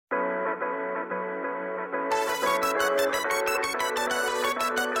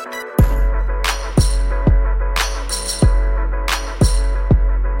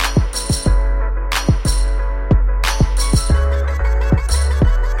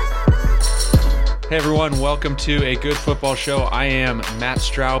Hey everyone, welcome to A Good Football Show. I am Matt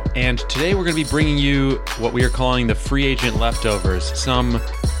Stroup, and today we're going to be bringing you what we are calling the free agent leftovers. Some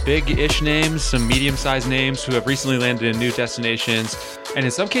big-ish names, some medium-sized names who have recently landed in new destinations, and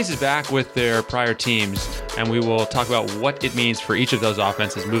in some cases back with their prior teams. And we will talk about what it means for each of those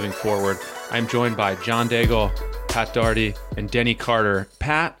offenses moving forward. I'm joined by John Daigle, Pat Daugherty, and Denny Carter.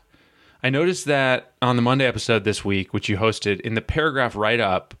 Pat, I noticed that on the Monday episode this week, which you hosted, in the paragraph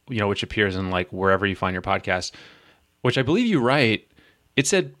write-up, which appears in like wherever you find your podcast, which I believe you write, it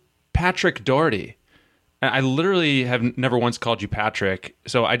said Patrick Daugherty. I literally have never once called you Patrick.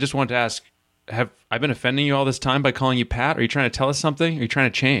 So I just wanted to ask, have I been offending you all this time by calling you Pat? Are you trying to tell us something? Are you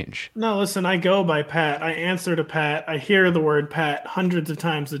trying to change? No, listen, I go by Pat. I answer to Pat. I hear the word Pat hundreds of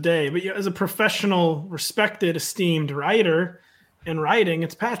times a day. But as a professional, respected, esteemed writer in writing,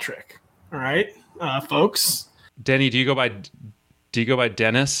 it's Patrick. All right, folks. Denny, do you go by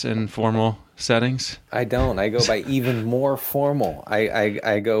Dennis in formal settings? I don't. I go by even more formal.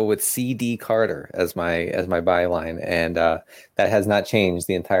 I go with CD Carter as my byline, and that has not changed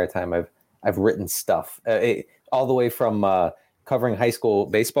the entire time I've written stuff, all the way from covering high school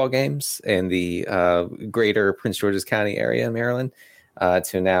baseball games in the greater Prince George's County area in Maryland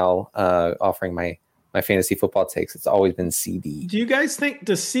to now offering my fantasy football takes. It's always been CD. Do you guys think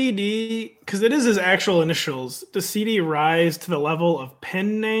does CD, because it is his actual initials, does CD rise to the level of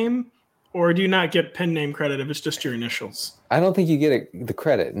pen name, or do you not get pen name credit if it's just your initials? I don't think you get the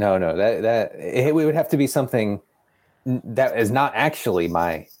credit. No, that it would have to be something that is not actually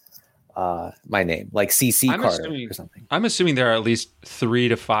my name, like CC Carter or something. I'm assuming there are at least 3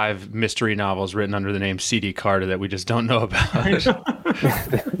 to 5 mystery novels written under the name CD Carter that we just don't know about.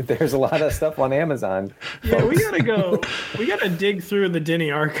 There's a lot of stuff on Amazon. Yeah, folks. We gotta dig through the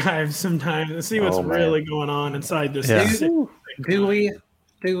Denny archives sometime and see what's really going on inside this. Yeah. Do we?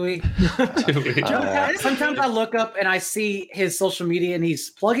 Sometimes I look up and I see his social media and he's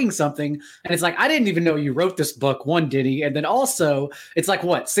plugging something, and it's like, I didn't even know you wrote this book, one, Denny. And then also it's like,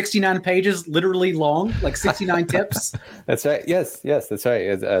 what, 69 pages, literally long, like 69 tips? That's right. Yes, that's right.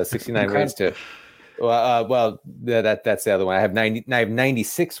 It's 69 ways to. Well, that's the other one. I have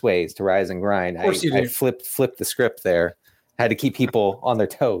 96 ways to rise and grind. Of course you do. I flipped the script there. Had to keep people on their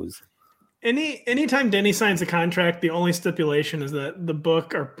toes. Anytime Denny signs a contract, the only stipulation is that the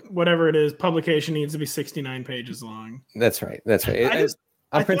book or whatever it is, publication needs to be 69 pages long. That's right.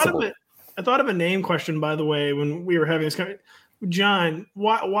 I thought of a name question, by the way, when we were having this conversation. John,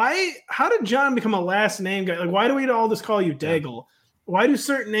 why? How did John become a last name guy? Like, why do we all just call you Daigle? Why do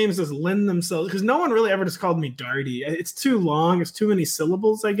certain names just lend themselves? Because no one really ever just called me Daugherty. It's too long. It's too many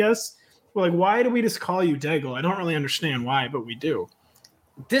syllables, I guess. But like, why do we just call you Daigle? I don't really understand why, but we do.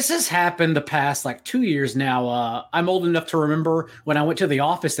 This has happened the past 2 years now. I'm old enough to remember when I went to the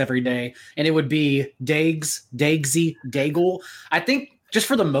office every day and it would be Dags, Dagsy, Daigle. I think just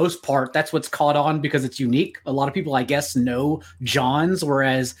for the most part, that's what's caught on because it's unique. A lot of people, I guess, know Johns,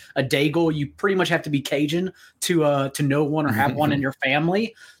 whereas a Daigle, you pretty much have to be Cajun to know one or have one in your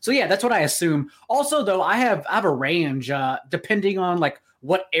family. So yeah, that's what I assume. Also, though, I have a range depending on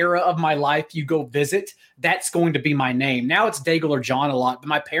what era of my life you go visit, that's going to be my name. Now it's Daigle or John a lot, but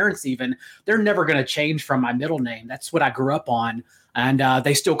my parents they're never going to change from my middle name. That's what I grew up on, and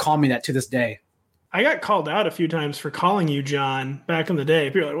they still call me that to this day. I got called out a few times for calling you John back in the day.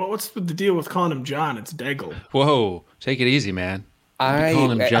 People are like, well, what's the deal with calling him John? It's Daigle. Whoa, take it easy, man.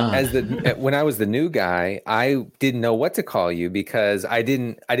 Calling him John. When I was the new guy, I didn't know what to call you because I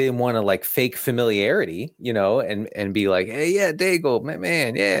didn't want to fake familiarity, and be like, hey, yeah, Daigle,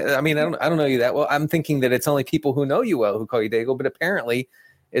 man, yeah. I mean, I don't know you that well. I'm thinking that it's only people who know you well who call you Daigle, but apparently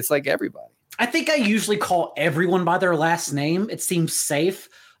it's like everybody. I think I usually call everyone by their last name. It seems safe.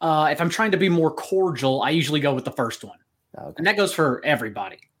 If I'm trying to be more cordial, I usually go with the first one. Okay. And that goes for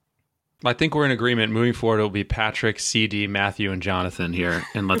everybody. I think we're in agreement. Moving forward, it'll be Patrick, CD, Matthew, and Jonathan here,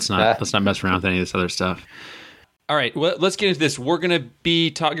 and let's not mess around with any of this other stuff. All right, well, let's get into this. We're going to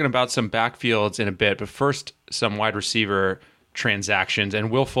be talking about some backfields in a bit, but first, some wide receiver transactions. And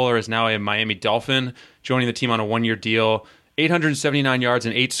Will Fuller is now a Miami Dolphin, joining the team on a 1-year deal. 879 yards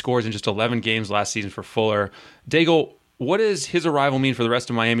and 8 scores in just 11 games last season for Fuller. Daigle, what does his arrival mean for the rest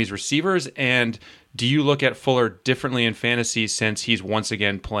of Miami's receivers? And do you look at Fuller differently in fantasy since he's once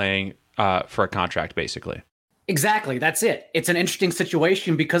again playing for a contract, basically? Exactly. That's it. It's an interesting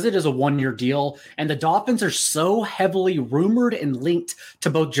situation because it is a 1-year deal, and the Dolphins are so heavily rumored and linked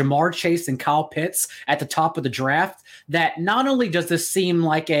to both Jamar Chase and Kyle Pitts at the top of the draft that not only does this seem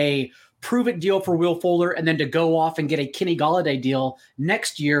like a prove-it deal for Will Fuller and then to go off and get a Kenny Golladay deal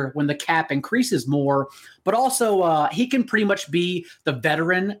next year when the cap increases more. But also he can pretty much be the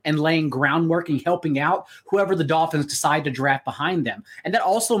veteran and laying groundwork and helping out whoever the Dolphins decide to draft behind them. And that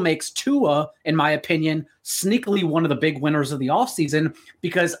also makes Tua, in my opinion, sneakily one of the big winners of the offseason,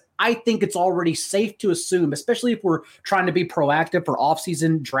 because I think it's already safe to assume, especially if we're trying to be proactive for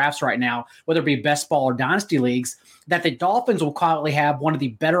offseason drafts right now, whether it be best ball or dynasty leagues, that the Dolphins will probably have one of the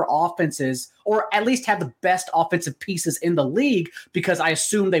better offenses, or at least have the best offensive pieces in the league, because I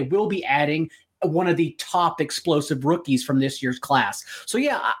assume they will be adding one of the top explosive rookies from this year's class. So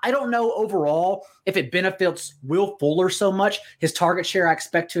yeah, I don't know overall if it benefits Will Fuller so much. His target share I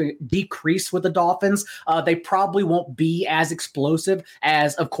expect to decrease with the Dolphins. They probably won't be as explosive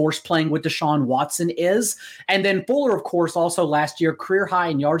as, of course, playing with Deshaun Watson is. And then Fuller, of course, also last year, career high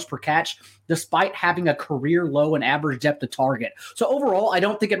in yards per catch, despite having a career low in average depth of target. So overall, I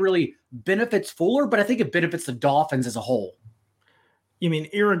don't think it really benefits Fuller, but I think it benefits the Dolphins as a whole. You mean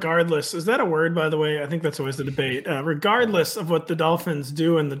irregardless? Is that a word, by the way? I think that's always the debate. Regardless of what the Dolphins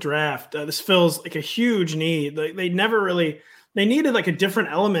do in the draft, this fills like a huge need. They needed like a different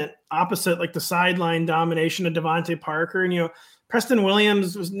element opposite like the sideline domination of Devontae Parker. And, Preston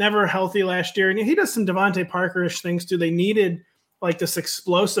Williams was never healthy last year. And he does some Devontae Parker-ish things too. They needed like this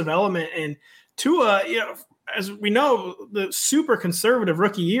explosive element. And Tua, as we know, the super conservative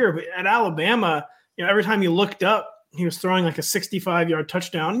rookie year, but at Alabama, every time you looked up, he was throwing like a 65-yard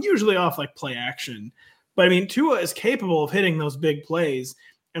touchdown, usually off like play action. But I mean, Tua is capable of hitting those big plays.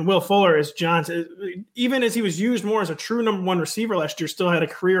 And Will Fuller, as John said, even as he was used more as a true number one receiver last year, still had a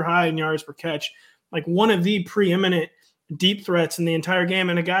career high in yards per catch, like one of the preeminent deep threats in the entire game,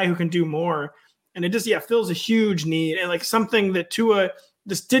 and a guy who can do more. And it just, fills a huge need, and like something that Tua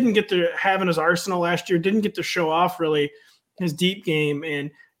just didn't get to have in his arsenal last year, didn't get to show off really his deep game.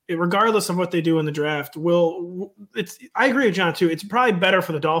 And regardless of what they do in the draft, I agree with John too. It's probably better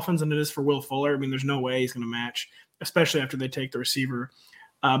for the Dolphins than it is for Will Fuller. I mean, there's no way he's going to match, especially after they take the receiver.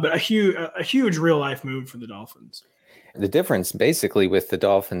 But a huge real life move for the Dolphins. The difference basically with the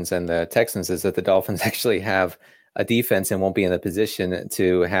Dolphins and the Texans is that the Dolphins actually have a defense and won't be in the position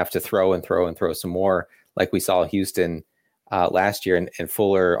to have to throw some more, like we saw Houston last year, and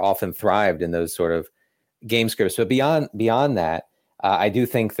Fuller often thrived in those sort of game scripts. But beyond that, I do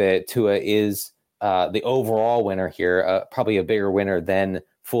think that Tua is the overall winner here, probably a bigger winner than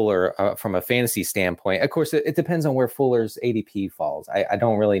Fuller from a fantasy standpoint. Of course, it depends on where Fuller's ADP falls. I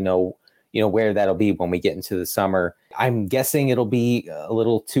don't really know, where that'll be when we get into the summer. I'm guessing it'll be a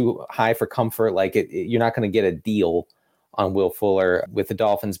little too high for comfort. Like you're not going to get a deal on Will Fuller with the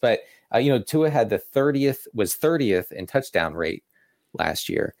Dolphins. But, Tua had was 30th in touchdown rate last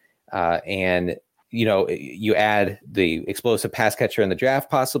year. And you add the explosive pass catcher in the draft,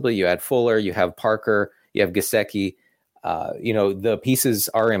 possibly. You add Fuller, you have Parker, you have Gesicki. The pieces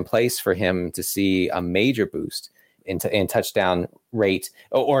are in place for him to see a major boost in touchdown rate,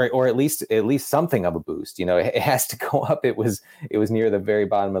 or at least something of a boost. It has to go up. It was near the very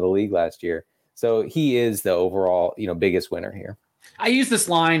bottom of the league last year. So he is the overall, biggest winner here. I use this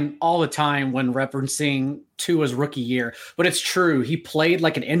line all the time when referencing Tua's rookie year, but it's true. He played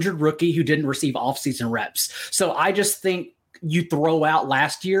like an injured rookie who didn't receive offseason reps. So I just think you throw out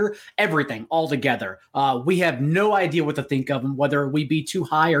last year, everything all together. We have no idea what to think of him, whether we be too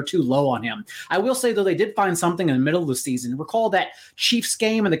high or too low on him. I will say, though, they did find something in the middle of the season. Recall that Chiefs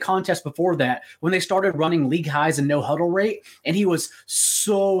game and the contest before that when they started running league highs in no huddle rate, and he was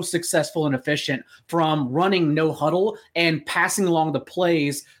so successful and efficient from running no huddle and passing along the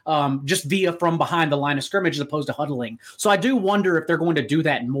plays just via from behind the line of scrimmage as opposed to huddling. So I do wonder if they're going to do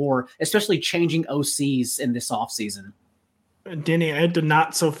that more, especially changing OCs in this offseason. Denny, I had to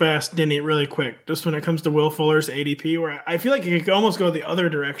not so fast Denny really quick, just when it comes to Will Fuller's ADP, where I feel like it could almost go the other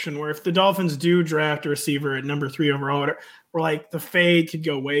direction, where if the Dolphins do draft a receiver at number 3 overall, where like the fade could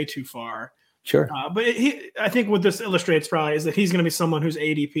go way too far. Sure. But I think what this illustrates probably is that he's going to be someone whose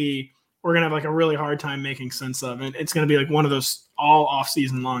ADP we're going to have like a really hard time making sense of. And it's going to be like one of those all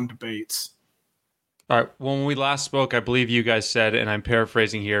off-season long debates. All right. When we last spoke, I believe you guys said, and I'm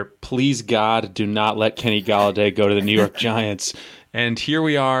paraphrasing here, please God, do not let Kenny Golladay go to the New York Giants. And here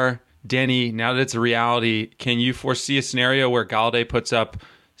we are, Denny. Now that it's a reality, can you foresee a scenario where Golladay puts up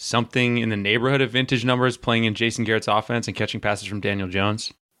something in the neighborhood of vintage numbers playing in Jason Garrett's offense and catching passes from Daniel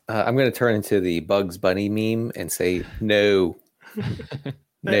Jones? I'm going to turn into the Bugs Bunny meme and say no.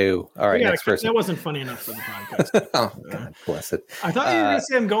 No. All right, next person. That wasn't funny enough for the podcast. Oh, God bless it. I thought you were going to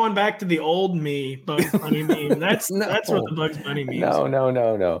say I'm going back to the old me, Bugs Bunny meme. That's what the Bugs Bunny meme is.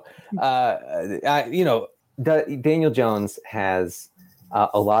 No. Daniel Jones has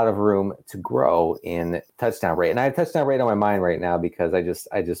a lot of room to grow in touchdown rate. And I have touchdown rate on my mind right now because I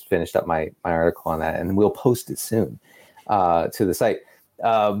just finished up my article on that, and we'll post it soon to the site.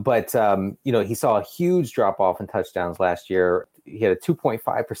 But he saw a huge drop off in touchdowns last year. He had a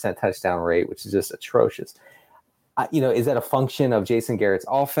 2.5% touchdown rate, which is just atrocious. Is that a function of Jason Garrett's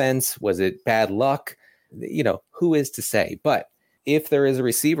offense? Was it bad luck? Who is to say? But if there is a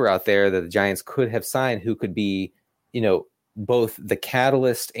receiver out there that the Giants could have signed who could be, both the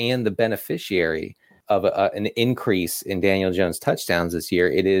catalyst and the beneficiary of an increase in Daniel Jones touchdowns this year,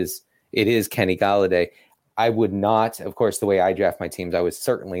 it is Kenny Golladay. I would not, of course, the way I draft my teams, I would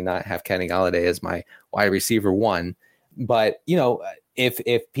certainly not have Kenny Golladay as my wide receiver one. But,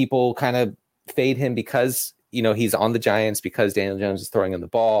 if people kind of fade him because, he's on the Giants, because Daniel Jones is throwing him the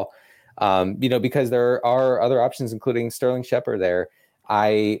ball, because there are other options, including Sterling Shepard there,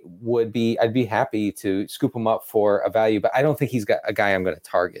 I'd be happy to scoop him up for a value, but I don't think he's got a guy I'm going to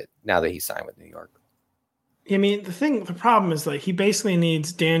target now that he's signed with New York. I mean, the problem is he basically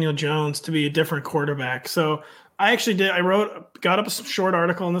needs Daniel Jones to be a different quarterback. So I got up a short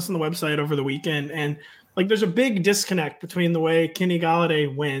article on this on the website over the weekend, and there's a big disconnect between the way Kenny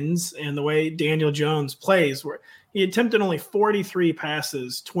Golladay wins and the way Daniel Jones plays, where he attempted only 43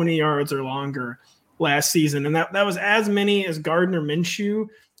 passes, 20 yards or longer last season. And that was as many as Gardner Minshew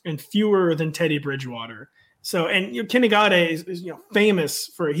and fewer than Teddy Bridgewater. So, and Kenny Golladay is famous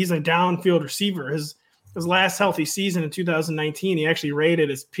for, he's a downfield receiver. His last healthy season in 2019, he actually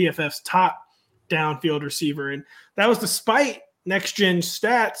rated as PFF's top downfield receiver. And that was despite Next Gen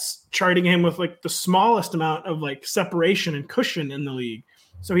Stats charting him with the smallest amount of separation and cushion in the league.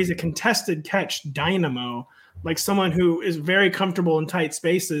 So he's a contested catch dynamo, someone who is very comfortable in tight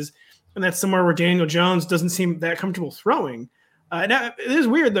spaces. And that's somewhere where Daniel Jones doesn't seem that comfortable throwing. It is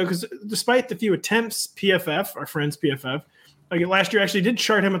weird, though, because despite the few attempts, PFF, our friends PFF, last year actually did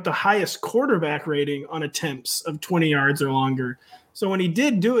chart him at the highest quarterback rating on attempts of 20 yards or longer. So when he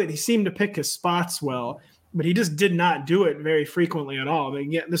did do it, he seemed to pick his spots well, but he just did not do it very frequently at all.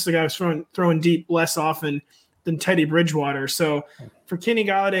 This is a guy who's throwing deep less often than Teddy Bridgewater. So for Kenny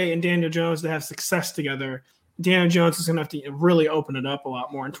Golladay and Daniel Jones to have success together, Daniel Jones is going to have to really open it up a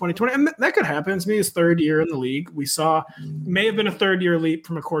lot more in 2020. And that could happen. It's maybe his third year in the league. We saw may have been a third-year leap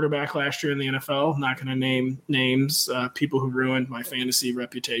from a quarterback last year in the NFL. I'm not going to name names, people who ruined my fantasy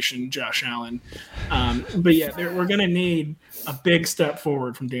reputation, Josh Allen. But yeah, we're going to need a big step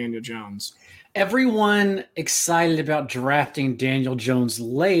forward from Daniel Jones. Everyone excited about drafting Daniel Jones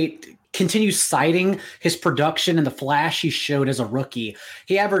late continues citing his production and the flash he showed as a rookie.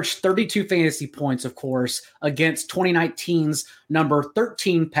 He averaged 32 fantasy points, of course, against 2019's number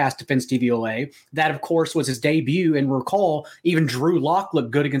 13 pass defense DVOA. That, of course, was his debut. And recall, even Drew Lock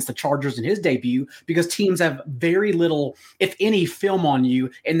looked good against the Chargers in his debut because teams have very little, if any, film on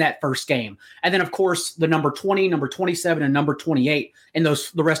you in that first game. And then, of course, the number 20, number 27, and number 28 in the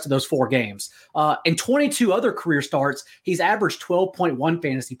rest of those four games. In 22 other career starts, he's averaged 12.1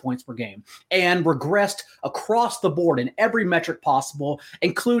 fantasy points per game and regressed across the board in every metric possible,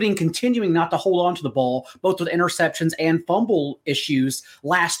 including continuing not to hold on to the ball, both with interceptions and fumble issues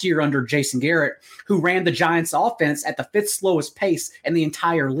last year under Jason Garrett, who ran the Giants offense at the fifth slowest pace in the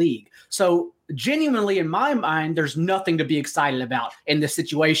entire league. So genuinely, in my mind, there's nothing to be excited about in this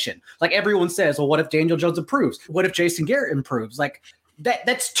situation. Like everyone says, well, what if Daniel Jones improves? What if Jason Garrett improves? Like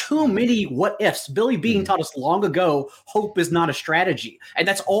that's too many what ifs. Billy Beane taught us long ago, hope is not a strategy. And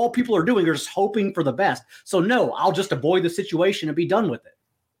that's all people are doing. They're just hoping for the best. So no, I'll just avoid the situation and be done with it.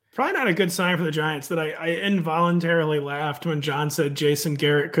 Probably not a good sign for the Giants that I involuntarily laughed when John said Jason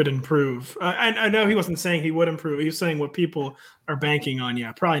Garrett could improve. I know he wasn't saying he would improve. He was saying what people are banking on.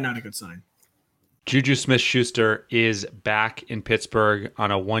 Yeah, probably not a good sign. Juju Smith-Schuster is back in Pittsburgh on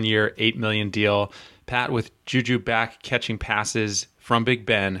a 1-year, $8 million deal. Pat, with Juju back catching passes from Big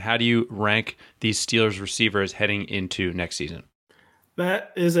Ben, how do you rank these Steelers receivers heading into next season?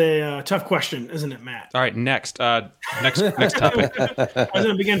 That is a tough question, isn't it, Matt? All right, next topic. I was going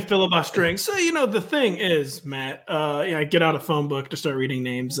to begin filibustering. So, the thing is, Matt, get out a phone book to start reading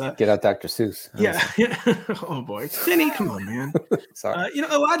names. Get out Dr. Seuss. Yeah. Oh, boy. Denny, come on, man. Sorry.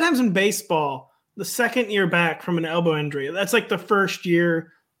 A lot of times in baseball, the second year back from an elbow injury, that's like the first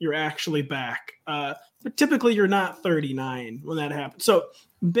year you're actually back. But typically you're not 39 when that happens. So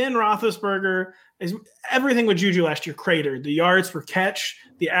Ben Roethlisberger is everything with Juju last year cratered. The yards per catch,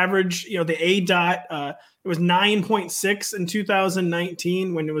 the average, the ADOT, it was 9.6 in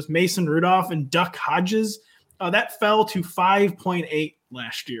 2019 when it was Mason Rudolph and Duck Hodges. That fell to 5.8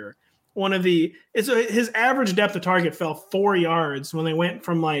 last year. His average depth of target fell 4 yards when they went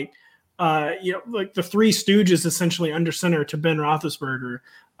from like the Three Stooges essentially under center to Ben Roethlisberger.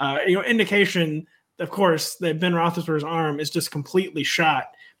 Indication, of course, that Ben Roethlisberger's arm is just completely shot.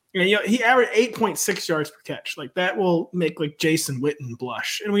 He averaged 8.6 yards per catch. Like that will make like Jason Witten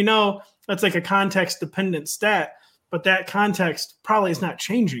blush. And we know that's like a context dependent stat, but that context probably is not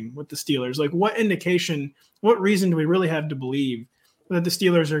changing with the Steelers. Like what indication, what reason do we really have to believe that the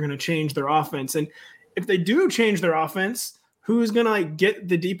Steelers are going to change their offense? And if they do change their offense, who's going to like get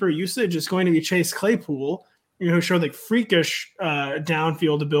the deeper usage is going to be Chase Claypool, who showed like freakish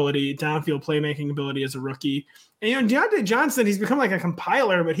downfield ability, downfield playmaking ability as a rookie. And Diontae Johnson, he's become like a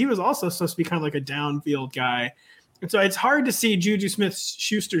compiler, but he was also supposed to be kind of like a downfield guy. And so it's hard to see Juju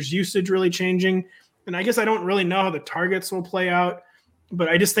Smith-Schuster's usage really changing. And I guess I don't really know how the targets will play out, but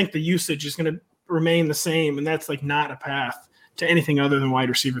I just think the usage is going to remain the same. And that's like not a path to anything other than wide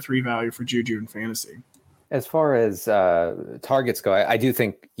receiver 3 value for Juju in fantasy. As far as targets go, I do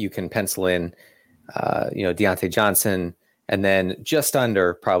think you can pencil in, Diontae Johnson, and then just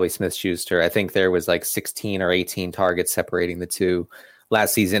under probably Smith-Schuster. I think there was like 16 or 18 targets separating the two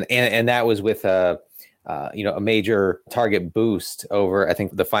last season, and that was with a major target boost over I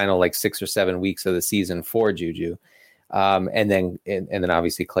think the final like 6 or 7 weeks of the season for Juju, and then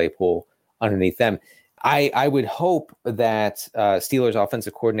obviously Claypool underneath them. I would hope that Steelers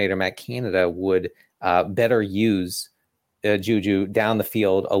offensive coordinator Matt Canada would better use Juju down the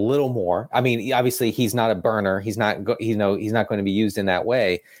field a little more. I mean, obviously he's not a burner. He's not going to be used in that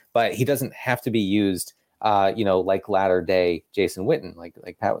way, but he doesn't have to be used, like latter day Jason Witten,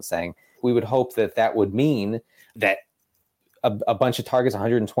 like Pat was saying. We would hope that would mean that a bunch of targets,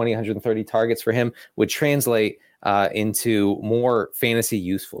 120, 130 targets for him would translate into more fantasy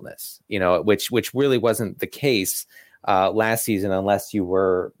usefulness, which really wasn't the case last season, unless you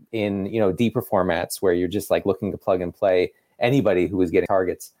were in, deeper formats where you're just like looking to plug and play anybody who was getting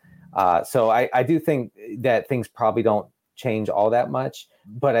targets. So I do think that things probably don't change all that much,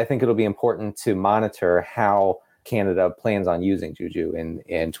 but I think it'll be important to monitor how Canada plans on using Juju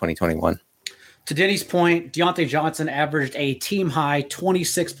in 2021. To Denny's point, Diontae Johnson averaged a team-high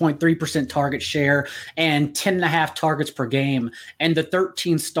 26.3% target share and 10.5 targets per game. And the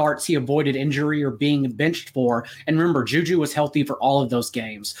 13 starts he avoided injury or being benched for. And remember, Juju was healthy for all of those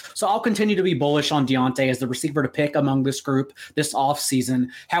games. So I'll continue to be bullish on Diontae as the receiver to pick among this group this offseason.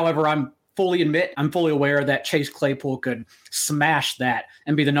 However, I'm fully aware that Chase Claypool could smash that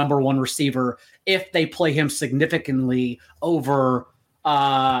and be the number one receiver if they play him significantly over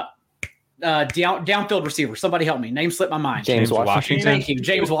downfield receiver. Somebody help me. Name slipped my mind. James Washington. Thank you.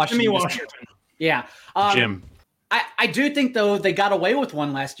 James Washington. Yeah. Jim. I do think, though, they got away with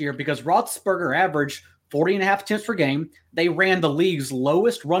one last year because Roethlisberger averaged 40.5 attempts per game. They ran the league's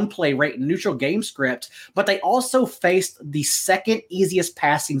lowest run play rate in neutral game script, but they also faced the second easiest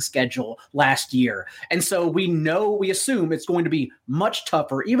passing schedule last year. And so we assume it's going to be much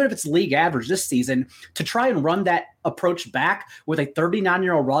tougher, even if it's league average this season, to try and run that approach back with a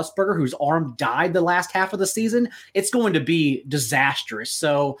 39-year-old Roethlisberger whose arm died the last half of the season. It's going to be disastrous.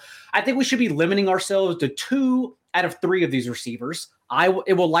 So I think we should be limiting ourselves to 2 out of 3 of these receivers.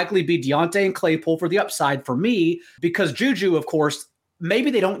 It will likely be Diontae and Claypool for the upside for me, because Juju, of course,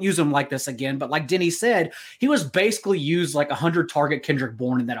 maybe they don't use him like this again, but like Denny said, he was basically used like 100 target Kendrick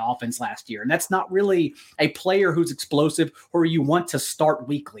Bourne in that offense last year. And that's not really a player who's explosive or you want to start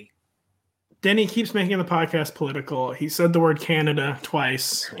weekly. Denny keeps making the podcast political. He said the word Canada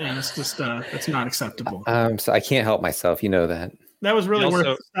twice, and it's just that's not acceptable. So I can't help myself. You know that. That was really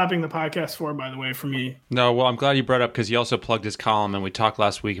worth stopping the podcast for, by the way, for me. No, well, I'm glad you brought it up because he also plugged his column, and we talked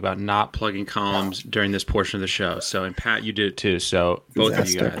last week about not plugging columns during this portion of the show. So, and Pat, you did it too. So both of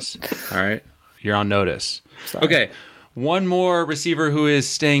you guys, all right, you're on notice. Sorry. Okay, one more receiver who is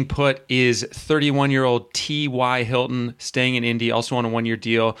staying put is 31-year-old T.Y. Hilton, staying in Indy, also on a one-year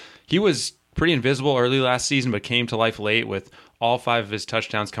deal. He was pretty invisible early last season, but came to life late with all 5 of his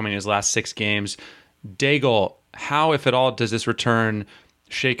touchdowns coming in his last 6 games. Daigle, how, if at all, does this return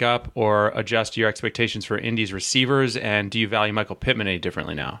shake up or adjust your expectations for Indy's receivers? And do you value Michael Pittman any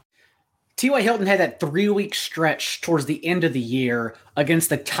differently now? T.Y. Hilton had that 3-week stretch towards the end of the year against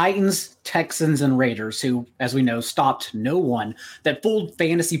the Titans, Texans, and Raiders, who, as we know, stopped no one, that fooled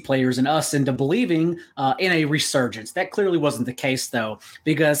fantasy players and us into believing in a resurgence. That clearly wasn't the case, though,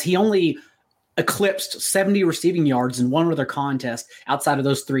 because he only eclipsed 70 receiving yards in one other contest outside of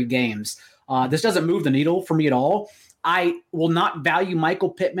those 3 games. This doesn't move the needle for me at all, I will not value Michael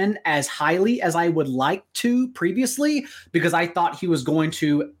Pittman as highly as I would like to previously, because I thought he was going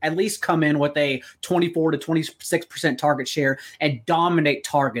to at least come in with a 24 to 26% target share and dominate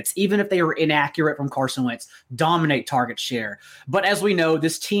targets, even if they were inaccurate from Carson Wentz, dominate target share. But as we know,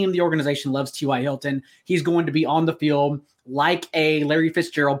 this team, the organization loves T.Y. Hilton. He's going to be on the field like a Larry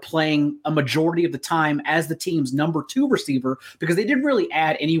Fitzgerald, playing a majority of the time as the team's number 2 receiver, because they didn't really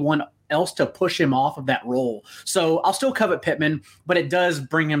add anyone else to push him off of that role. So I'll still covet Pittman, but it does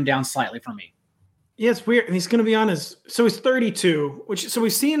bring him down slightly for me. Yeah, it's weird. And he's going to be on so he's 32, so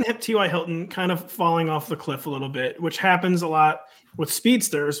we've seen T.Y. Hilton kind of falling off the cliff a little bit, which happens a lot with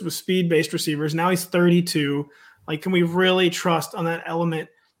speedsters, with speed-based receivers. Now he's 32. Like, can we really trust on that element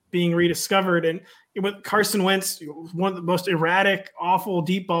being rediscovered? And with Carson Wentz, one of the most erratic, awful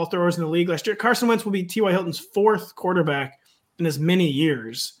deep ball throwers in the league last year, Carson Wentz will be T.Y. Hilton's 4th quarterback in as many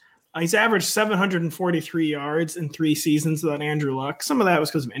years. He's averaged 743 yards in 3 seasons without Andrew Luck. Some of that was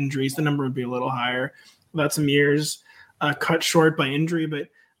because of injuries. The number would be a little higher without some years cut short by injury. But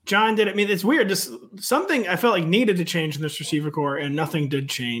John did. I mean, it's weird. Just something I felt like needed to change in this receiver core, and nothing did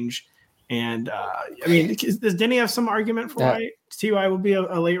change. And I mean, does Denny have some argument for why T.Y. will be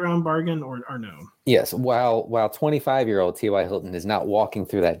a late round bargain or no? Yes. While 25-year-old T.Y. Hilton is not walking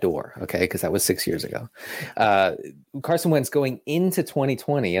through that door, okay, because that was 6 years ago. Carson Wentz going into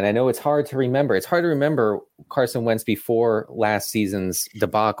 2020, and I know it's hard to remember. It's hard to remember Carson Wentz before last season's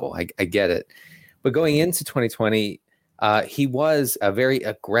debacle. I get it. But going into 2020, he was a very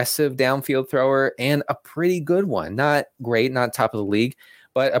aggressive downfield thrower and a pretty good one. Not great, not top of the league,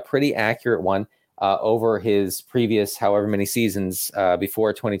 but a pretty accurate one over his previous however many seasons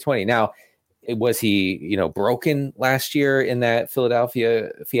before 2020. Now, was he, broken last year in that Philadelphia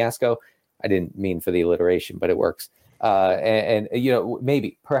fiasco? I didn't mean for the alliteration, but it works. And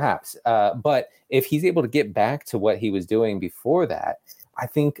maybe, perhaps. But if he's able to get back to what he was doing before that, I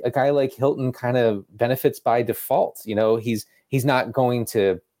think a guy like Hilton kind of benefits by default. He's not going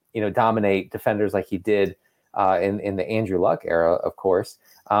to, dominate defenders like he did in the Andrew Luck era, of course.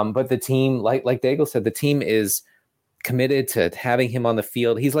 But the team, like Daigle said, the team is committed to having him on the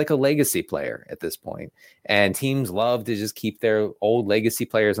field. He's like a legacy player at this point, and teams love to just keep their old legacy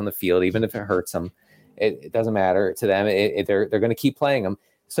players on the field, even if it hurts them. It doesn't matter to them. They're going to keep playing them.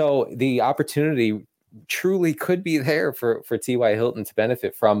 So the opportunity truly could be there for T.Y. Hilton to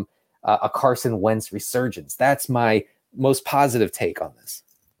benefit from a Carson Wentz resurgence. That's my most positive take on this.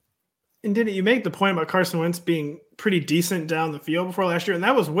 And didn't you make the point about Carson Wentz being pretty decent down the field before last year? And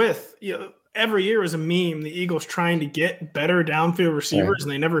that was with, every year was a meme, the Eagles trying to get better downfield receivers,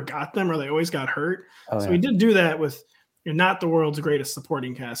 and they never got them, or they always got hurt. So he did do that with not the world's greatest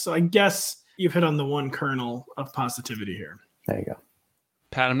supporting cast. So I guess you've hit on the one kernel of positivity here. There you go.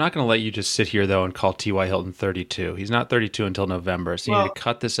 Pat, I'm not going to let you just sit here, though, and call T.Y. Hilton 32. He's not 32 until November, so you need to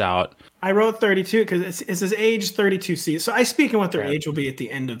cut this out. I wrote 32 because it's his age 32 season. So I speak in what their age will be at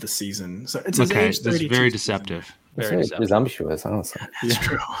the end of the season. So it's his age 32. That's very deceptive. Very deceptive. Presumptuous, honestly. That's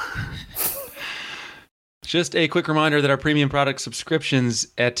true. Just a quick reminder that our premium product subscriptions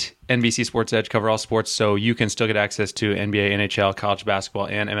at NBC Sports Edge cover all sports, so you can still get access to NBA, NHL, college basketball,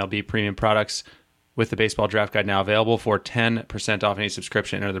 and MLB premium products with the Baseball Draft Guide now available for 10% off any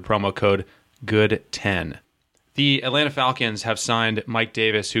subscription. Enter the promo code GOOD10. The Atlanta Falcons have signed Mike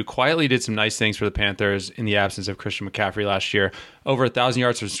Davis, who quietly did some nice things for the Panthers in the absence of Christian McCaffrey last year. Over 1,000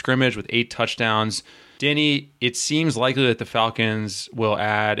 yards from scrimmage with 8 touchdowns. Danny, it seems likely that the Falcons will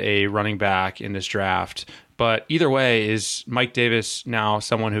add a running back in this draft. But either way, is Mike Davis now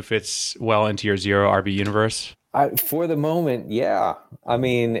someone who fits well into your zero RB universe? For the moment, yeah. I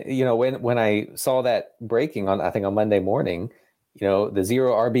mean, when I saw that breaking on Monday morning, the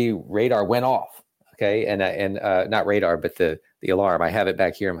zero RB radar went off. Okay, and not radar, but the alarm. I have it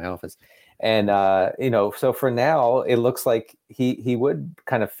back here in my office, and so for now, it looks like he would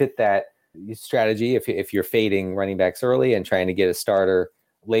kind of fit that strategy if you're fading running backs early and trying to get a starter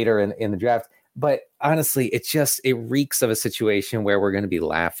later in the draft. But honestly, it reeks of a situation where we're going to be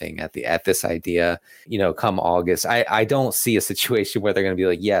laughing at this idea, come August. I don't see a situation where they're going to be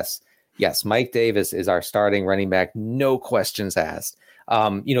like, yes, Mike Davis is our starting running back, no questions asked.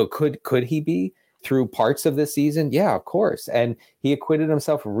 Could he be through parts of this season? Yeah, of course. And he acquitted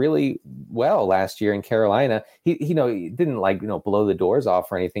himself really well last year in Carolina. He didn't blow the doors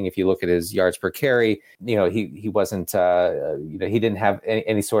off or anything. If you look at his yards per carry, he wasn't, he didn't have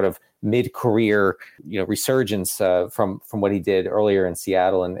any sort of mid-career, resurgence from what he did earlier in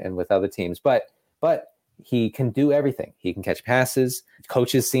Seattle and with other teams. But he can do everything. He can catch passes.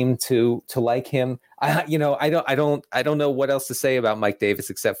 Coaches seem to like him. I don't know what else to say about Mike Davis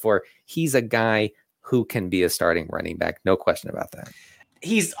except for he's a guy who can be a starting running back. No question about that.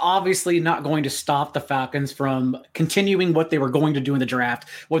 He's obviously not going to stop the Falcons from continuing what they were going to do in the draft,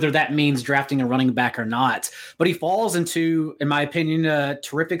 whether that means drafting a running back or not. But he falls into, in my opinion, a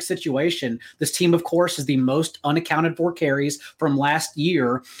terrific situation. This team, of course, is the most unaccounted for carries from last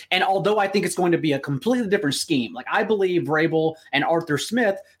year. And although I think it's going to be a completely different scheme, like I believe Vrabel and Arthur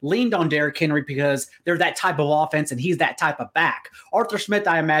Smith leaned on Derrick Henry because they're that type of offense and he's that type of back. Arthur Smith,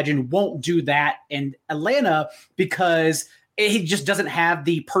 I imagine, won't do that in Atlanta because he just doesn't have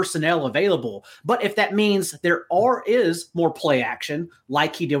the personnel available. But if that means there is more play action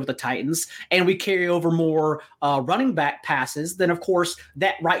like he did with the Titans, and we carry over more running back passes, then of course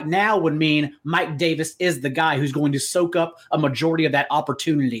that right now would mean Mike Davis is the guy who's going to soak up a majority of that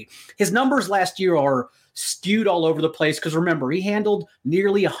opportunity. His numbers last year are skewed all over the place because remember, he handled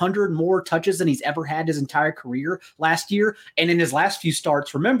nearly 100 more touches than he's ever had his entire career last year. And in his last few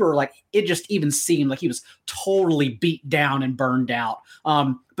starts, remember, like it just even seemed like he was totally beat down and burned out.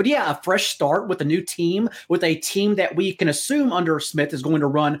 But yeah, a fresh start with a new team, with a team that we can assume under Smith is going to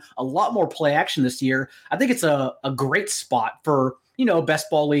run a lot more play action this year. I think it's a great spot for, best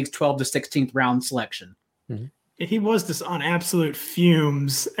ball league's 12 to 16th round selection. Mm-hmm. He was just on absolute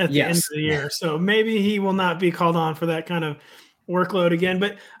fumes at the end of the year. So maybe he will not be called on for that kind of workload again.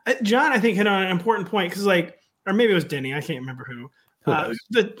 But John, I think, hit on an important point because or maybe it was Denny. I can't remember who.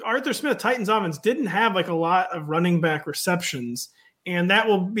 The Arthur Smith Titans offense didn't have like a lot of running back receptions. And that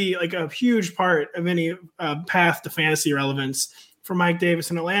will be like a huge part of any path to fantasy relevance for Mike Davis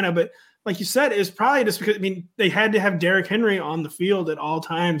in Atlanta. But like you said, it's probably just because, they had to have Derrick Henry on the field at all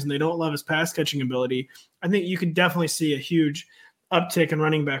times, and they don't love his pass catching ability. I think you could definitely see a huge uptick in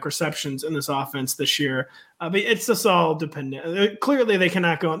running back receptions in this offense this year. But it's just all dependent. Clearly, they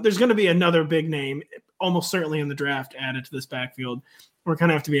cannot go. There's going to be another big name, almost certainly in the draft, added to this backfield. We're going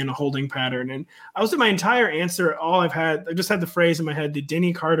to have to be in a holding pattern. And I was in my entire answer. I just had the phrase in my head, the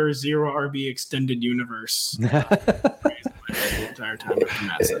Denny Carter 0 RB extended universe. The entire time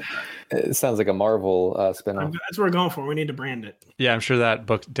it sounds like a Marvel spinoff. That's what we're going for. We need to brand it. Yeah, I'm sure that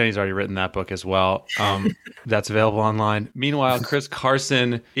book, Denny's already written that book as well. That's available online. Meanwhile, Chris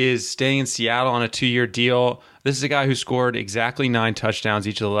Carson is staying in Seattle on a 2-year deal. This is a guy who scored exactly 9 touchdowns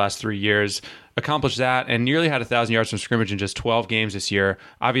each of the last 3 years, accomplished that, and nearly had 1,000 yards from scrimmage in just 12 games this year.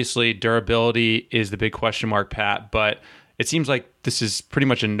 Obviously, durability is the big question mark, Pat, but it seems like this is pretty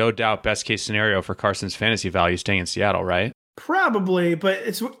much a no-doubt best-case scenario for Carson's fantasy value staying in Seattle, right? Probably,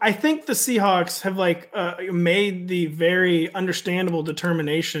 but I think the Seahawks have made the very understandable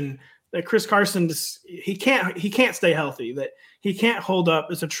determination that Chris Carson he can't stay healthy, that he can't hold up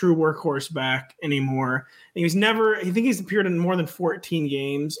as a true workhorse back anymore. And I think he's appeared in more than 14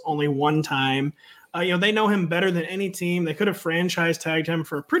 games, only one time. They know him better than any team. They could have franchise tagged him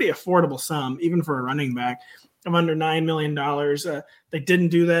for a pretty affordable sum, even for a running back of under $9 million. They didn't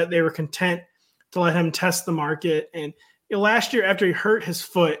do that. They were content to let him test the market. And last year, after he hurt his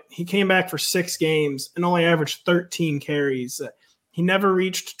foot, he came back for 6 games and only averaged 13 carries. He never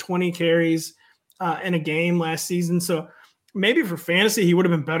reached 20 carries in a game last season. So maybe for fantasy, he would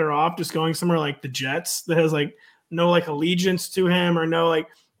have been better off just going somewhere like the Jets that has no allegiance to him or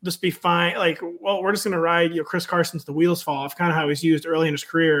just be fine. We're just going to ride Chris Carson to the wheels fall off, kind of how he's used early in his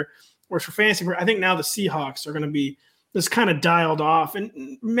career. Whereas for fantasy, I think now the Seahawks are going to be just kind of dialed off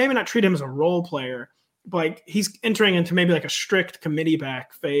and maybe not treat him as a role player, but he's entering into maybe a strict committee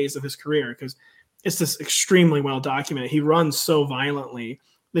back phase of his career because it's just extremely well documented. He runs so violently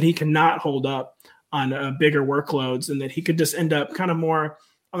that he cannot hold up on bigger workloads and that he could just end up kind of more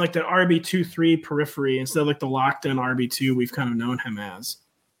on that RB2-3 periphery instead of the locked in RB2 we've kind of known him as.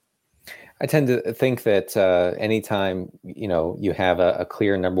 I tend to think that anytime, you have a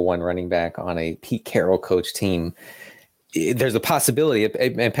clear number one running back on a Pete Carroll coach team, there's a possibility,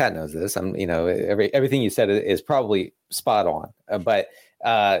 and Pat knows this. Everything you said is probably spot on. But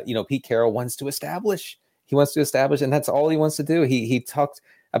Pete Carroll wants to establish. He wants to establish, and that's all he wants to do. He talked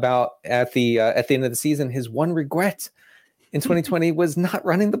about at the end of the season, his one regret in 2020 was not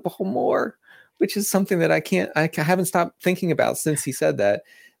running the ball more, which is something that I haven't stopped thinking about since he said that.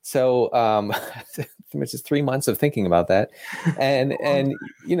 So which is 3 months of thinking about that, and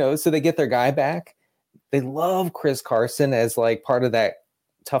so they get their guy back. They love Chris Carson as part of that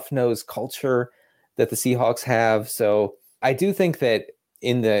tough-nosed culture that the Seahawks have. So I do think that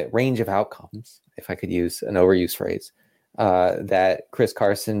in the range of outcomes, if I could use an overused phrase, that Chris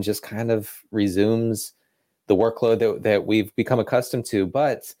Carson just kind of resumes the workload that we've become accustomed to.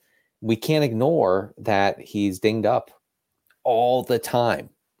 But we can't ignore that he's dinged up all the time,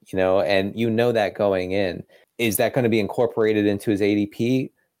 and that going in. Is that going to be incorporated into his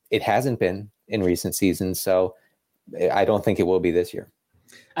ADP? It hasn't been in recent seasons. So I don't think it will be this year.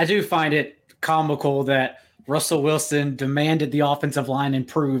 I do find it comical that Russell Wilson demanded the offensive line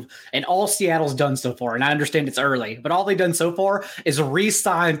improve, and all Seattle's done so far, and I understand it's early, but all they've done so far is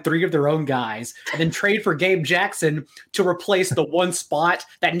re-sign 3 of their own guys and then trade for Gabe Jackson to replace the one spot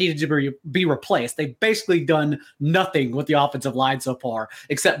that needed to be replaced. They've basically done nothing with the offensive line so far,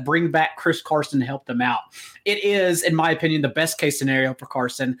 except bring back Chris Carson to help them out. It is, in my opinion, the best case scenario for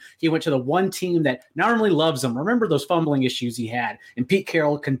Carson. He went to the one team that not only loves him, remember those fumbling issues he had, and Pete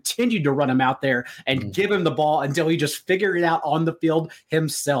Carroll continued to run him out there and give him the ball until he just figured it out on the field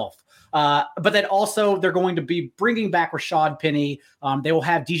himself. But then also they're going to be bringing back Rashad Penny. They will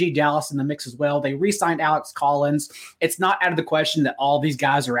have DJ Dallas in the mix as well. They re-signed Alex Collins. It's not out of the question that all these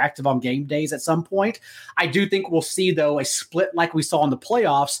guys are active on game days at some point. I do think we'll see, though, a split like we saw in the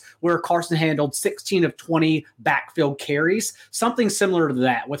playoffs where Carson handled 16 of 20 backfield carries, something similar to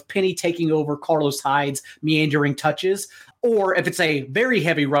that, with Penny taking over Carlos Hyde's meandering touches. Or if it's a very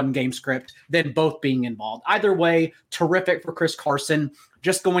heavy run game script, then both being involved. Either way, terrific for Chris Carson.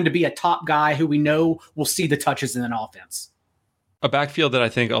 Just going to be a top guy who we know will see the touches in an offense. A backfield that I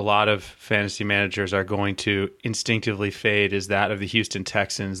think a lot of fantasy managers are going to instinctively fade is that of the Houston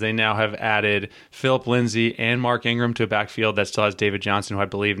Texans. They now have added Phillip, Lindsay, and Mark Ingram to a backfield that still has David Johnson, who I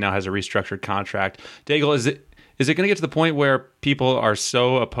believe now has a restructured contract. Daigle, is it going to get to the point where people are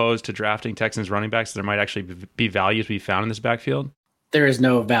so opposed to drafting Texans running backs that there might actually be value to be found in this backfield? There is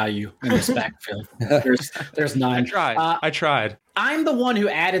no value in this backfield. There's none. I tried. I'm the one who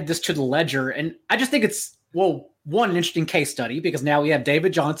added this to the ledger, and I just think it's, one, an interesting case study because now we have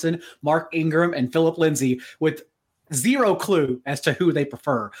David Johnson, Mark Ingram, and Phillip Lindsay with zero clue as to who they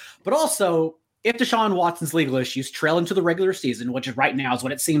prefer. But also, if Deshaun Watson's legal issues trail into the regular season, which is right now is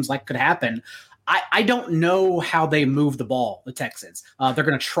what it seems like could happen, I don't know how they move the ball, the Texans. They're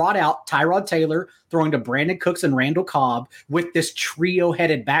going to trot out Tyrod Taylor, throwing to Brandon Cooks and Randall Cobb with this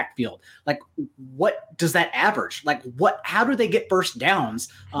trio-headed backfield. Like, what does that average? Like, how do they get first downs?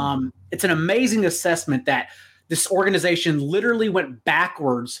 It's an amazing assessment that this organization literally went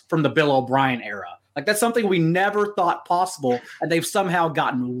backwards from the Bill O'Brien era. Like, that's something we never thought possible, and they've somehow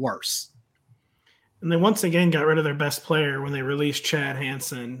gotten worse. And they once again got rid of their best player when they released Chad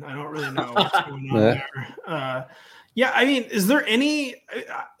Hansen. I don't really know what's going on there. Yeah, I mean, is there any?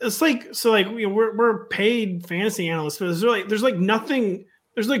 It's like so. Like we're paid fantasy analysts, but there's nothing.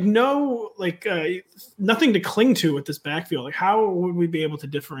 There's nothing to cling to with this backfield. Like, how would we be able to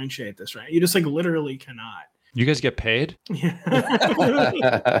differentiate this? Right? You just literally cannot. You guys get paid? Yeah.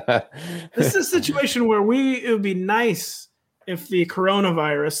 This is a situation where it would be nice if the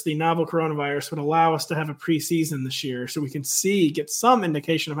novel coronavirus would allow us to have a preseason this year so we can get some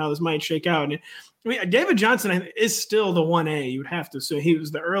indication of how this might shake out. And I mean, David Johnson is still the 1A, you would have to. So he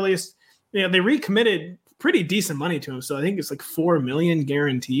was the earliest. They recommitted pretty decent money to him. So I think it's like $4 million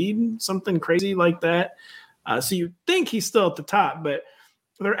guaranteed, something crazy like that. So you think he's still at the top, but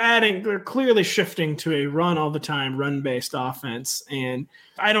they're clearly shifting to a run all the time, run-based offense. And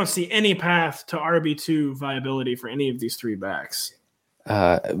I don't see any path to RB2 viability for any of these 3 backs.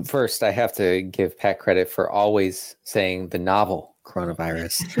 First, I have to give Pat credit for always saying the novel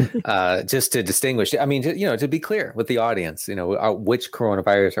coronavirus, just to distinguish. I mean, to be clear with the audience, which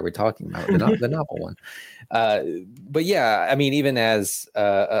coronavirus are we talking about? The novel one. But yeah, I mean, even as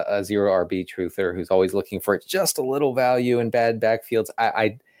a zero RB truther who's always looking for just a little value in bad backfields,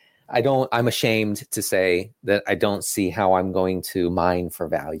 I'm ashamed to say that I don't see how I'm going to mine for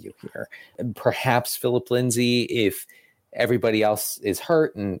value here. Perhaps Phillip Lindsay, if everybody else is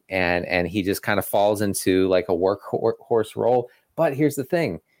hurt and he just kind of falls into like a workhorse role. But here's the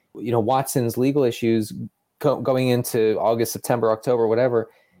thing, Watson's legal issues going into August, September, October, whatever.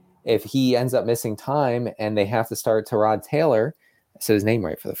 If he ends up missing time and they have to start Tyrod Taylor, I said his name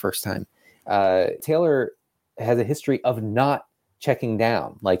right for the first time. Taylor has a history of not checking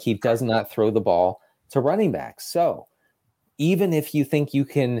down. Like, he does not throw the ball to running backs. So even if you think you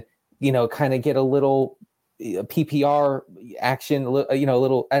can, kind of get a little PPR action, a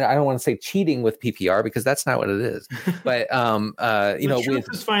little, I don't want to say cheating with PPR because that's not what it is. But, the truth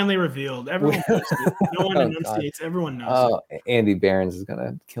is finally revealed. Everyone knows it. No one enunciates. Everyone knows it. Andy Behrens is going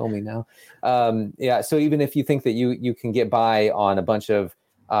to kill me now. So even if you think that you can get by on a bunch of,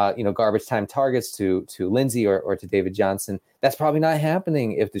 garbage time targets to Lindsay or to David Johnson, that's probably not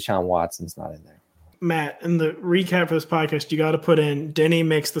happening if Deshaun Watson's not in there. Matt, in the recap for this podcast, you got to put in Denny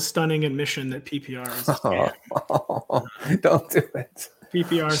makes the stunning admission that PPR is a scam. Don't do it.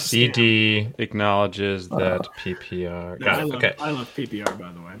 PPR CD acknowledges that PPR. Yeah, I love PPR,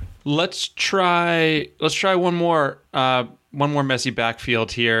 by the way. Let's try one more messy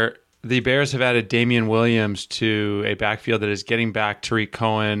backfield here. the Bears have added Damian Williams to a backfield that is getting back Tariq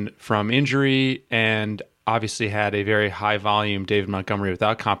Cohen from injury and obviously had a very high volume David Montgomery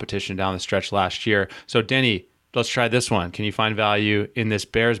without competition down the stretch last year. So, Denny, let's try this one. Can you find value in this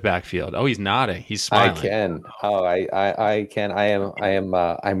Bears backfield? Oh, he's nodding. He's smiling. I can. Oh, I can.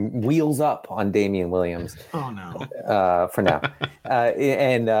 I'm wheels up on Damian Williams. Oh no. For now.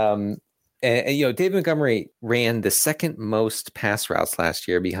 And David Montgomery ran the second most pass routes last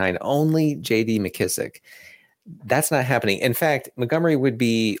year behind only J.D. McKissick. That's not happening. In fact, Montgomery would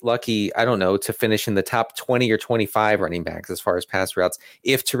be lucky, I don't know, to finish in the top 20 or 25 running backs as far as pass routes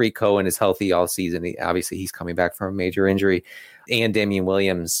if Tariq Cohen is healthy all season. Obviously, he's coming back from a major injury, and Damian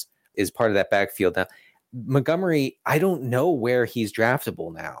Williams is part of that backfield now. Montgomery, I don't know where he's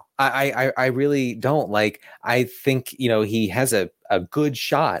draftable now. I really don't. Like, I think, he has a good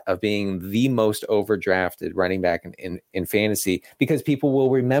shot of being the most overdrafted running back in fantasy because people will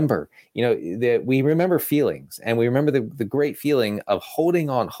remember, that we remember feelings, and we remember the great feeling of holding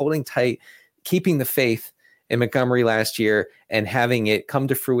on, holding tight, keeping the faith in Montgomery last year and having it come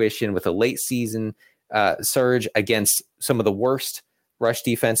to fruition with a late season surge against some of the worst rush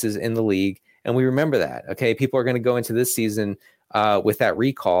defenses in the league. And we remember that. Okay. People are going to go into this season with that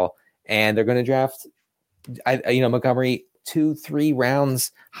recall, and they're going to draft, Montgomery 2-3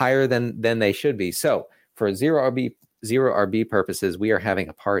 rounds higher than they should be. So for zero RB purposes, we are having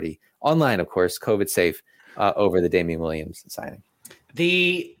a party online, of course, COVID safe, over the Damian Williams signing.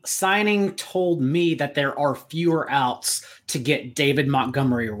 The signing told me that there are fewer outs to get David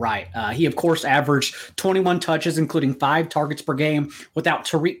Montgomery right. He, of course, averaged 21 touches, including 5 targets per game, without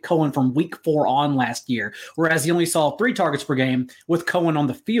Tariq Cohen from week 4 on last year, whereas he only saw 3 targets per game with Cohen on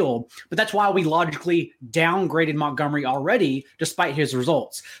the field. But that's why we logically downgraded Montgomery already, despite his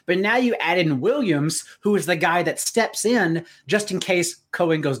results. But now you add in Williams, who is the guy that steps in just in case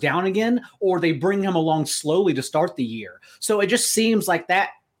Cohen goes down again, or they bring him along slowly to start the year. So it just seems like that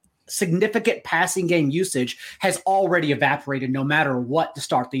significant passing game usage has already evaporated no matter what to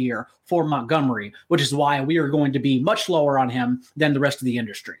start the year for Montgomery, which is why we are going to be much lower on him than the rest of the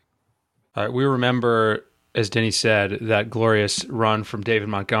industry. All right, we remember, as Denny said, that glorious run from David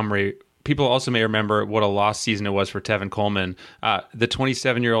Montgomery. People also may remember what a lost season it was for Tevin Coleman. The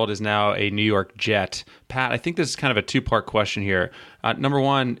 27-year-old is now a New York Jet. Pat, I think this is kind of a two-part question here. Number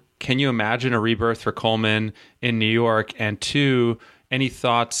one, can you imagine a rebirth for Coleman in New York? And two, any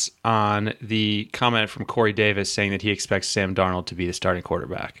thoughts on the comment from Corey Davis saying that he expects Sam Darnold to be the starting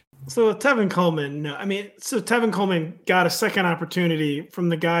quarterback? So Tevin Coleman, no. Tevin Coleman got a second opportunity from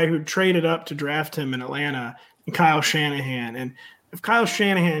the guy who traded up to draft him in Atlanta, Kyle Shanahan. And if Kyle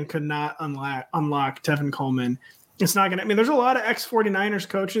Shanahan could not unlock Tevin Coleman, it's not going to – there's a lot of ex-49ers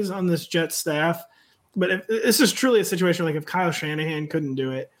coaches on this Jets staff, but if this is truly a situation like if Kyle Shanahan couldn't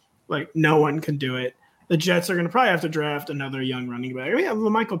do it, like no one can do it. The Jets are going to probably have to draft another young running back.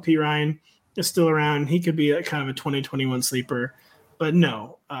 Michael Pirine is still around. He could be kind of a 2021 sleeper. But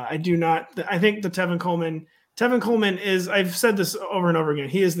no, I do not. I think the Tevin Coleman is, I've said this over and over again,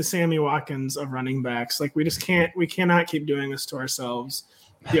 he is the Sammy Watkins of running backs. Like we cannot keep doing this to ourselves.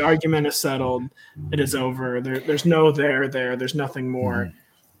 The argument is settled. It is over. There's no there. There's nothing more.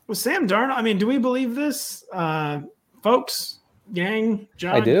 With Sam Darnold, do we believe this? Folks, gang,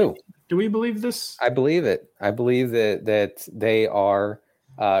 John? I do. Do we believe this? I believe it. I believe that they are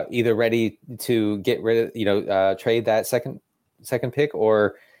either ready to get rid of, trade that second pick,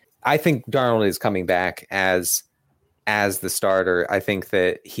 or I think Darnold is coming back as the starter. I think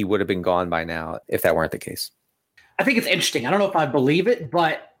that he would have been gone by now if that weren't the case. I think it's interesting. I don't know if I believe it,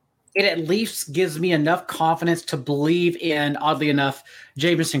 but it at least gives me enough confidence to believe in, oddly enough,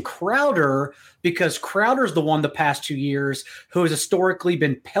 Jamison Crowder, because Crowder's the one the past 2 years who has historically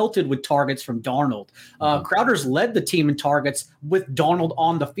been pelted with targets from Darnold. Crowder's led the team in targets with Darnold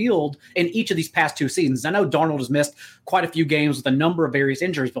on the field in each of these past 2 seasons. I know Darnold has missed quite a few games with a number of various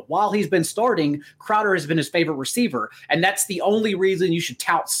injuries, but while he's been starting, Crowder has been his favorite receiver. And that's the only reason you should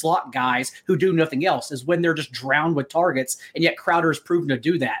tout slot guys who do nothing else, is when they're just drowned with targets, and yet Crowder has proven to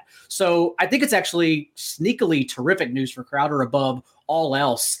do that. So I think it's actually sneakily terrific news for Crowder above all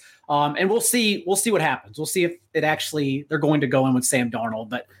else. And we'll see what happens. We'll see if they're going to go in with Sam Darnold,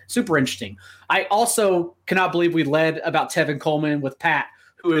 but super interesting. I also cannot believe we led about Tevin Coleman with Pat,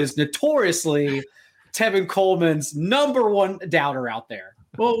 who is notoriously Tevin Coleman's number one doubter out there.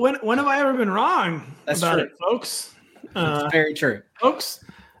 Well, when have I ever been wrong That's about true. it, folks? That's very true. Folks,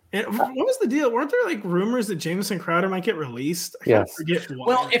 And what was the deal? Weren't there like rumors that Jamison Crowder might get released? I Yes. forget why.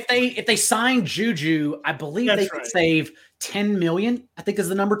 Well, if they sign Juju, I believe they could save $10 million. I think is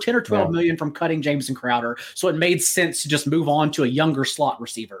the number 10 or 12 million from cutting Jamison Crowder. So it made sense to just move on to a younger slot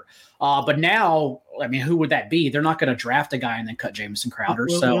receiver. But now, I mean, who would that be? They're not going to draft a guy and then cut Jamison Crowder.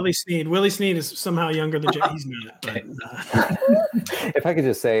 Willie Snead is somehow younger than he's not. But, If I could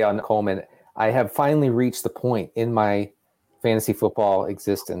just say on Coleman, I have finally reached the point in my fantasy football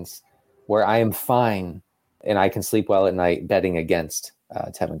existence where I am fine and I can sleep well at night betting against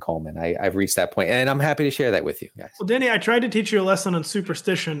Tevin Coleman. I've reached that point, and I'm happy to share that with you guys. Well, Denny, I tried to teach you a lesson on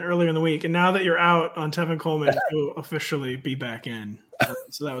superstition earlier in the week, and now that you're out on Tevin Coleman, you'll officially be back in.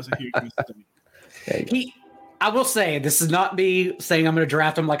 So that was a huge mistake. I will say, this is not me saying I'm going to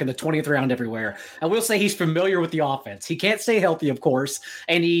draft him like in the 20th round everywhere. I will say he's familiar with the offense. He can't stay healthy, of course,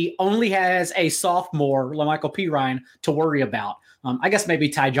 and he only has a sophomore, LaMichael Pirine, to worry about. I guess maybe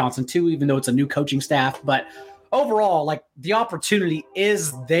Ty Johnson too, even though it's a new coaching staff. But overall, like, the opportunity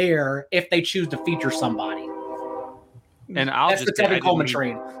is there if they choose to feature somebody. And that's the Tevin Coleman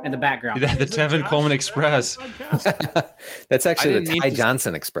train in the background. The Tevin Coleman Express. That's actually the Ty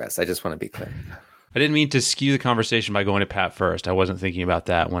Johnson Express. I just want to be clear. I didn't mean to skew the conversation by going to Pat first. I wasn't thinking about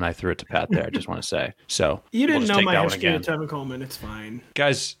that when I threw it to Pat there. I just want to say. So you didn't know my history of Tevin Coleman. It's fine.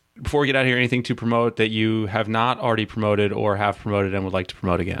 Guys, before we get out of here, anything to promote that you have not already promoted or have promoted and would like to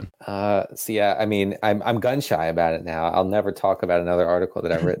promote again? I mean, I'm gun shy about it now. I'll never talk about another article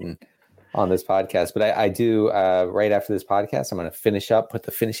that I've written on this podcast, but I do right after this podcast, I'm going to put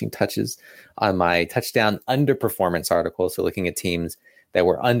the finishing touches on my touchdown underperformance article. So looking at teams that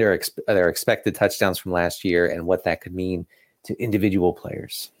were under their expected touchdowns from last year and what that could mean to individual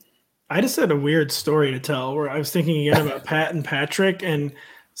players. I just had a weird story to tell where I was thinking again about Pat and Patrick. And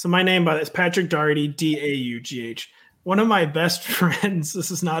so my name by this Patrick Daugherty, Daugh. One of my best friends,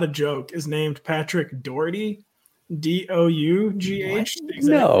 this is not a joke, is named Patrick Daugherty, Dough.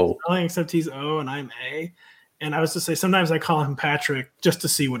 No. Except he's O and I'm A. And I was to say, sometimes I call him Patrick just to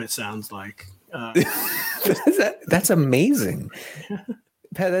see what it sounds like. That's amazing.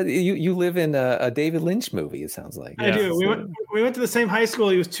 Pat, you live in a David Lynch movie, it sounds like. I do. We went to the same high school.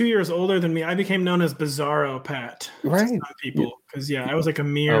 He was 2 years older than me. I became known as Bizarro Pat. Right. People, because I was like a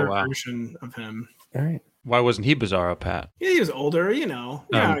mere version of him. All right. Why wasn't he Bizarro Pat? Yeah, he was older, He's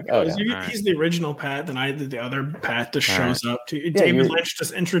the original Pat, then I did the other Pat just shows up. David Lynch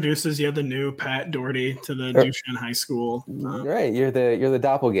just introduces the new Pat Daugherty to the Duchesne High School. Right, you're the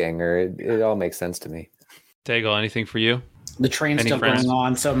doppelganger. It all makes sense to me. Daigle, anything for you? The train's still going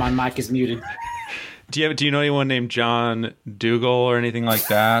on, so my mic is muted. Do you know anyone named John Dougal or anything like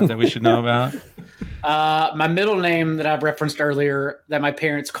that we should know about? My middle name that I've referenced earlier that my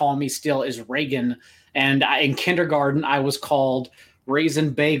parents call me still is Reagan. And in kindergarten, I was called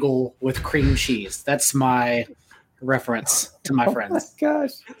Raisin Bagel with cream cheese. That's my reference to my friends. Oh my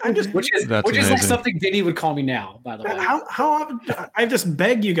gosh. Which is like something Denny would call me now, by the way. How often, I just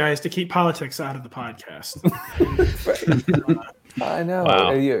beg you guys to keep politics out of the podcast. I know.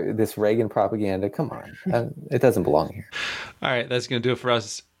 Wow. This Reagan propaganda. Come on. It doesn't belong here. All right. That's going to do it for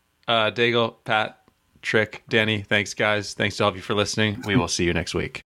us. Daigle, Pat, Trick, Denny. Thanks, guys. Thanks to all of you for listening. We will see you next week.